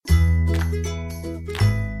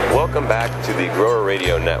Welcome back to the Grower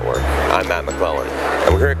Radio Network. I'm Matt McClellan,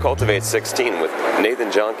 and we're here at Cultivate 16 with Nathan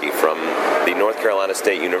Jahnke from the North Carolina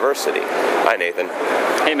State University. Hi, Nathan.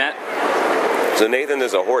 Hey, Matt. So Nathan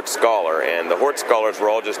is a HortScholar, and the HortScholars were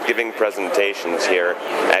all just giving presentations here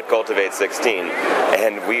at Cultivate 16,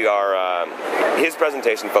 and we are, his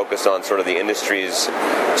presentation focused on sort of the industry's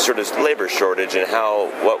sort of labor shortage and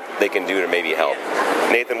what they can do to maybe help.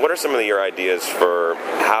 Nathan, what are some of your ideas for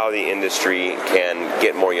how the industry can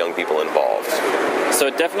get more young people involved? So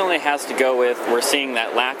it definitely has to go with, we're seeing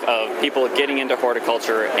that lack of people getting into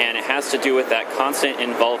horticulture, and it has to do with that constant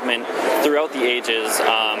involvement throughout the ages,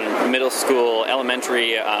 middle school,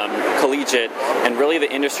 elementary, collegiate, and really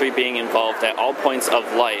the industry being involved at all points of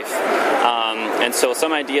life. And so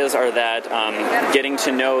some ideas are that getting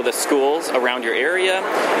to know the schools around your area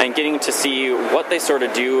and getting to see what they sort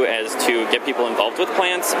of do as to get people involved with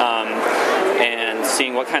plants, and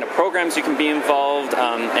seeing what kind of programs you can be involved,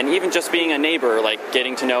 and even just being a neighbor, like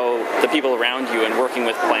getting to know the people around you and working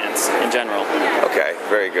with plants in general. Okay,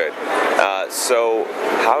 very good. So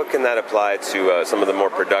how can that apply to some of the more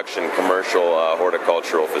production commercial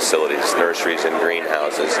horticultural facilities, nurseries and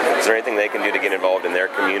greenhouses? Is there anything they can do to get involved in their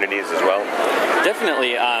communities as well?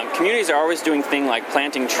 Definitely. Communities are always doing things like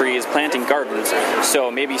planting trees, planting gardens,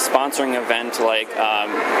 so maybe sponsoring an event like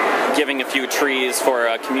giving a few trees for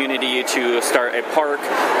a community to start a park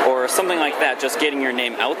or something like that, just getting your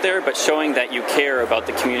name out there, but showing that you care about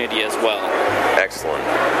the community as well. Excellent.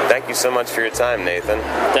 Thank you so much for your time, Nathan.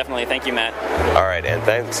 Definitely. Thank you, Matt. All right, and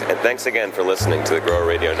thanks again for listening to the Grower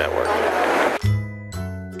Radio Network.